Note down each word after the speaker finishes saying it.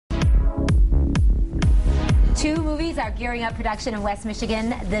movies are gearing up production in West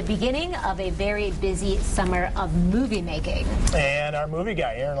Michigan, the beginning of a very busy summer of movie making. And our movie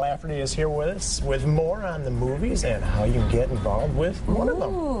guy, Aaron Lafferty, is here with us with more on the movies and how you can get involved with one of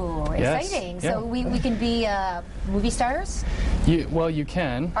them. Ooh, exciting. Yes. So we can be movie stars? Well, you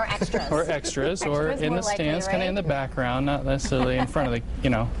can. Or extras. Or extras, or in the stands, right? kind of in the background, not necessarily in front of the,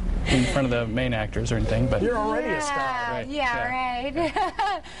 in front of the main actors or anything. But you're already a star. Right.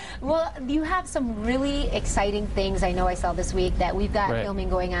 Right. Well, you have some really exciting things I know I saw this week that we've got filming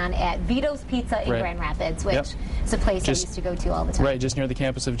going on at Vito's Pizza in Grand Rapids, which is a place I used to go to all the time. Right, just near the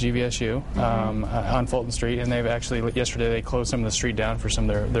campus of GVSU on Fulton Street, and they've actually, yesterday they closed some of the street down for some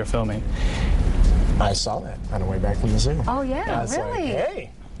of their filming. I saw that on the way back from the zoo. Oh, yeah, I was really? Like,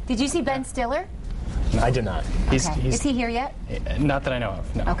 hey. Did you see Ben Stiller? I did not. Is he here yet? Not that I know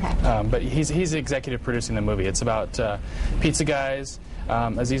of, no. Okay. But he's executive producing the movie. It's about pizza guys,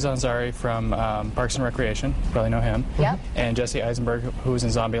 Aziz Ansari from Parks and Recreation, you probably know him. Yep. And Jesse Eisenberg, who was in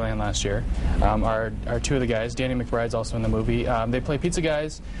Zombieland last year, are two of the guys. Danny McBride's also in the movie. They play pizza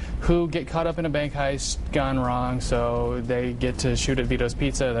guys who get caught up in a bank heist gone wrong, so they get to shoot at Vito's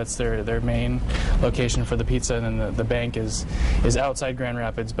Pizza. That's their main location for the pizza, and then the bank is outside Grand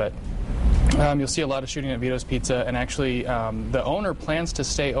Rapids, but you'll see a lot of shooting at Vito's Pizza, and actually the owner plans to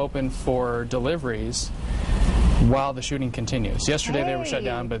stay open for deliveries while the shooting continues. Yesterday they were shut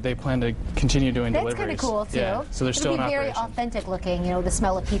down, but they plan to continue doing deliveries. That's kind of cool, too. Yeah, so they're still in operation. It'll be very authentic looking, the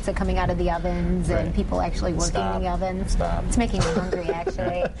smell of pizza coming out of the ovens and people actually working in the ovens. It's making me hungry,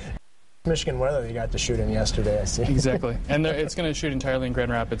 actually. Michigan weather they got to shoot in yesterday, I see. Exactly. And it's going to shoot entirely in Grand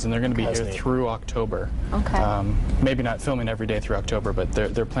Rapids, and they're going to be here through October. Okay. Maybe not filming every day through October, but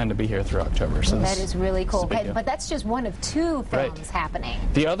they're planning to be here through October. So that is really cool. But that's just one of two films happening.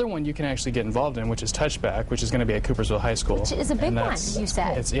 The other one you can actually get involved in, which is Touchback, which is going to be at Coopersville High School. Which is a big one, you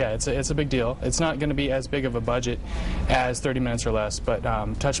said. It's a big deal. It's not going to be as big of a budget as 30 Minutes or Less, but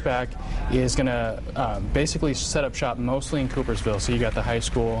Touchback is going to basically set up shop mostly in Coopersville. So you got the high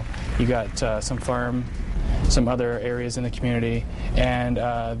school, you got some farm, some other areas in the community, and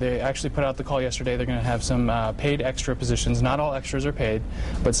they actually put out the call yesterday. They're going to have some paid extra positions. Not all extras are paid,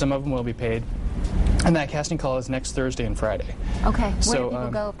 but some of them will be paid. And that casting call is next Thursday and Friday. Okay. Where do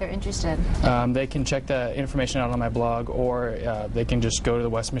people go if they're interested? They can check the information out on my blog, or they can just go to the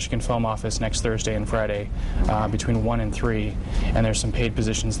West Michigan Film Office next Thursday and Friday between 1 and 3, and there's some paid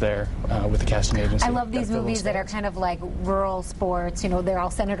positions there with the casting agency. I love these movies that are kind of like rural sports. They're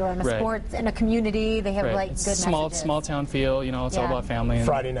all centered around a sport and a community. They have like good messages. Small town feel. It's all about family. And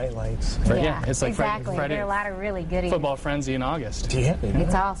Friday Night Lights. Yeah, it's like exactly. Friday. There are a lot of really good Football Frenzy in August. Yeah.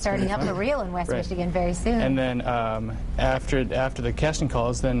 It's all starting up for real in West Michigan very soon. And then after the casting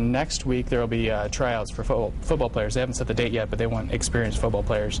calls, then next week there will be tryouts for football players. They haven't set the date yet, but they want experienced football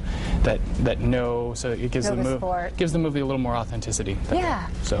players that know. So it gives the movie a little more authenticity. Yeah.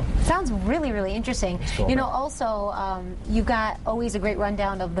 So sounds really, really interesting. Cool. Also you've got always a great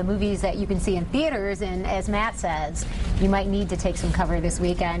rundown of the movies that you can see in theaters, and as Matt says, you might need to take some cover this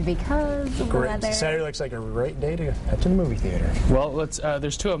weekend because of the weather. Saturday looks like a great day to head to the movie theater. Well,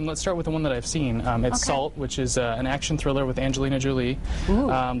 there's two of them. Let's start with the one that I've seen. It's Salt, which is an action thriller with Angelina Jolie,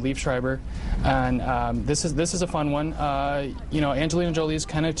 Liev Schreiber, and this is a fun one. Angelina Jolie's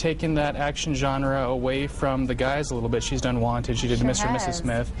kind of taken that action genre away from the guys a little bit. She's done Wanted, she did Mr. and Mrs.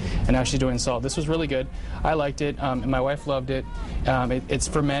 Smith, and now she's doing Salt. This was really good. I liked it, and my wife loved it. It's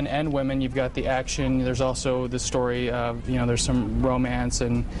for men and women. You've got the action. There's also the story of there's some romance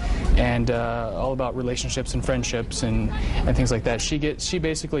and all about relationships and friendships and things like that.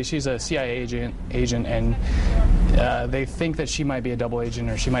 She's a CIA agent, and they think that she might be a double agent,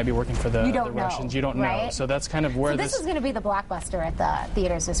 or she might be working for the Russians. You don't know. So that's kind of where this is going to be the blockbuster at the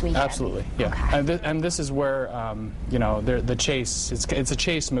theaters this weekend. Absolutely, yeah. Okay. And this is where the chase. It's a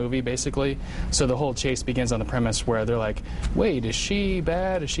chase movie basically. So the whole chase begins on the premise where they're like, wait, is she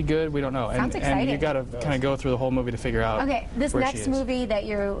bad? Is she good? We don't know. Sounds exciting. And you got to kind of go through the whole movie to figure out. Okay, this next movie that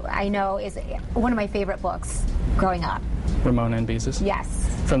I know is one of my favorite books growing up. Ramona and Beezus? Yes.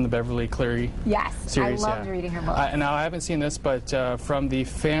 From the Beverly Cleary series. I loved reading her book. Now I haven't seen this, but from the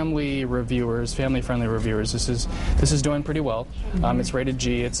family-friendly reviewers, this is doing pretty well. It's rated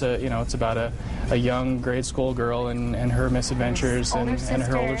G. It's it's about a young grade school girl and her misadventures and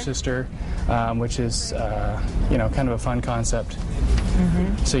her older sister, which is kind of a fun concept.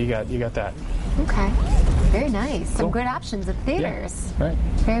 So you got that. Okay. Very nice. Cool. Some good options at theaters. Yeah, right.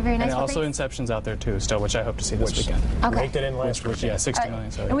 Very, very nice. And also Inception's out there too, still, which I hope to see this weekend. Okay. Raked it in last week. Yeah, 60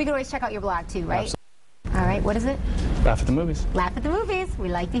 million. So and we can always check out your blog too, right? Absolutely. All right. What is it? Laugh at the Movies. Laugh at the Movies. We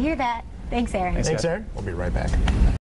like to hear that. Thanks, Aaron. Thanks, Aaron. We'll be right back.